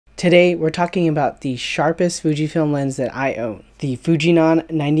Today we're talking about the sharpest Fujifilm lens that I own, the Fuji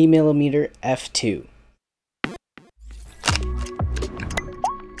 90mm f2.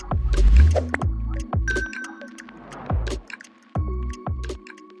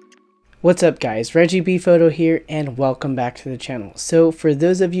 What's up guys, Reggie B Photo here and welcome back to the channel. So for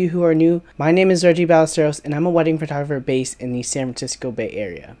those of you who are new, my name is Reggie Ballesteros and I'm a wedding photographer based in the San Francisco Bay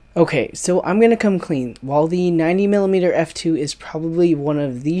Area. Okay, so I'm gonna come clean. While the 90mm f2 is probably one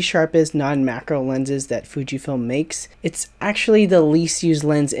of the sharpest non-macro lenses that Fujifilm makes, it's actually the least used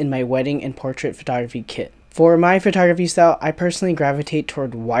lens in my wedding and portrait photography kit. For my photography style, I personally gravitate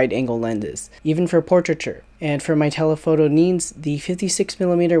toward wide-angle lenses, even for portraiture. And for my telephoto needs, the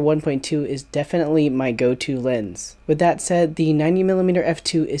 56mm 1.2 is definitely my go-to lens. With that said, the 90mm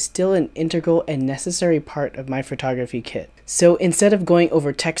f2 is still an integral and necessary part of my photography kit. So instead of going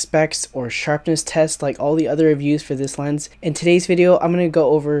over tech specs or sharpness tests like all the other reviews for this lens, in today's video I'm going to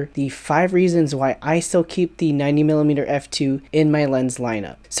go over the 5 reasons why I still keep the 90mm f2 in my lens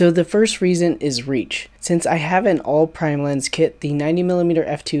lineup. So the first reason is reach. Since I have an all prime lens kit, the 90mm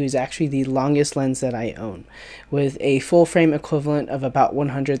f2 is actually the longest lens that I own, with a full frame equivalent of about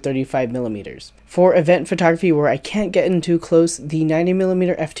 135mm. For event photography where I can't get in too close, the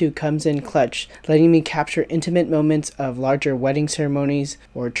 90mm f2 comes in clutch, letting me capture intimate moments of larger wedding ceremonies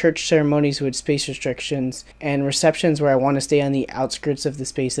or church ceremonies with space restrictions, and receptions where I want to stay on the outskirts of the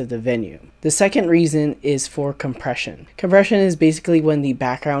space of the venue. The second reason is for compression. Compression is basically when the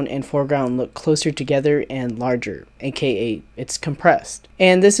background and foreground look closer together and larger, aka it's compressed.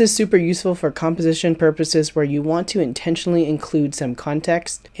 And this is super useful for composition purposes where you want to intentionally include some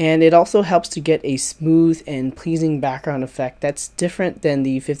context, and it also helps to get a smooth and pleasing background effect that's different than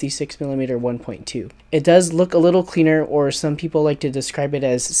the 56mm 1.2. It does look a little cleaner, or some people like to describe it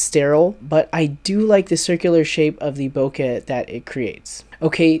as sterile, but I do like the circular shape of the bokeh that it creates.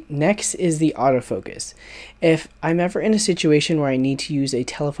 Okay, next is the autofocus. If I'm ever in a situation where I need to use a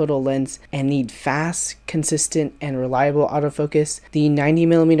telephoto lens and need fast, consistent, and reliable autofocus, the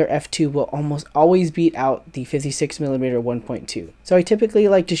 90mm f2 will almost always beat out the 56mm 1.2. So I typically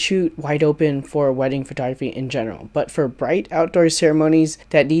like to shoot wide open for wedding photography in general, but for bright outdoor ceremonies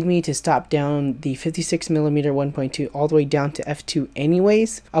that need me to stop down the 56mm 1.2 all the way down to f2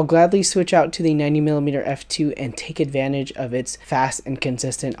 anyways, I'll gladly switch out to the 90mm f2 and take advantage of its fast and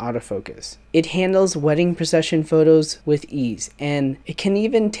consistent autofocus. It handles wedding procession photos with ease, and it can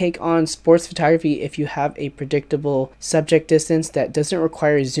even take on sports photography if you have a predictable subject distance that doesn't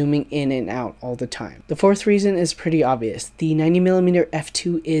require zooming in and out all the time. The fourth reason is pretty obvious. The 90mm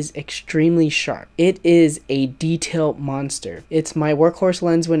f2 is extremely sharp. It is a detail monster. It's my workhorse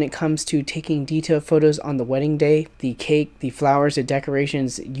lens when it comes to taking detailed photos on the wedding day, the cake, the flowers, the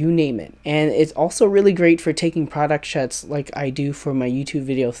decorations, you name it. And it's also really great for taking product shots like I do for my YouTube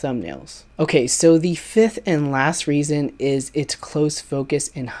video thumbnails. Okay, so the fifth and last reason is its close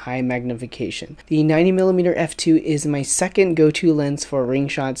focus and high magnification. The 90mm f2 is my second go-to lens for ring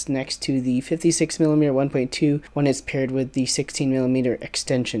shots next to the 56mm 1.2 when it's paired with the 16mm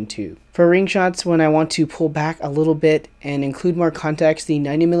extension tube. For ring shots, when I want to pull back a little bit and include more context, the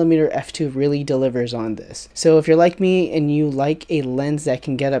 90mm f2 really delivers on this. So if you're like me and you like a lens that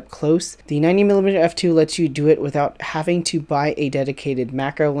can get up close, the 90mm f2 lets you do it without having to buy a dedicated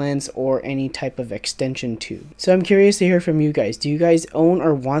macro lens or any type of extension tube. So I'm curious to hear from you guys. Do you guys own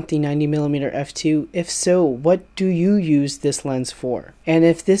or want the 90mm f2? If so, what do you use this lens for? And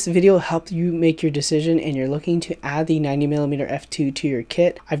if this video helped you make your decision and you're looking to add the 90mm f2 to your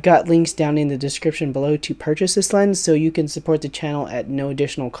kit, I've got links down in the description below to purchase this lens so you can support the channel at no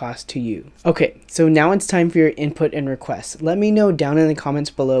additional cost to you. Okay, so now it's time for your input and requests. Let me know down in the comments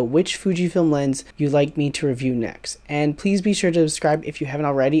below which Fujifilm lens you'd like me to review next. And please be sure to subscribe if you haven't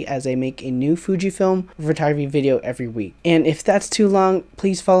already, as I make a new Fujifilm photography video every week. And if that's too long,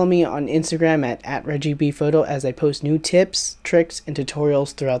 please follow me on Instagram at ReggieBPhoto as I post new tips, tricks, and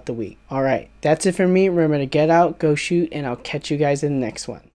tutorials throughout the week. Alright, that's it for me. Remember to get out, go shoot, and I'll catch you guys in the next one.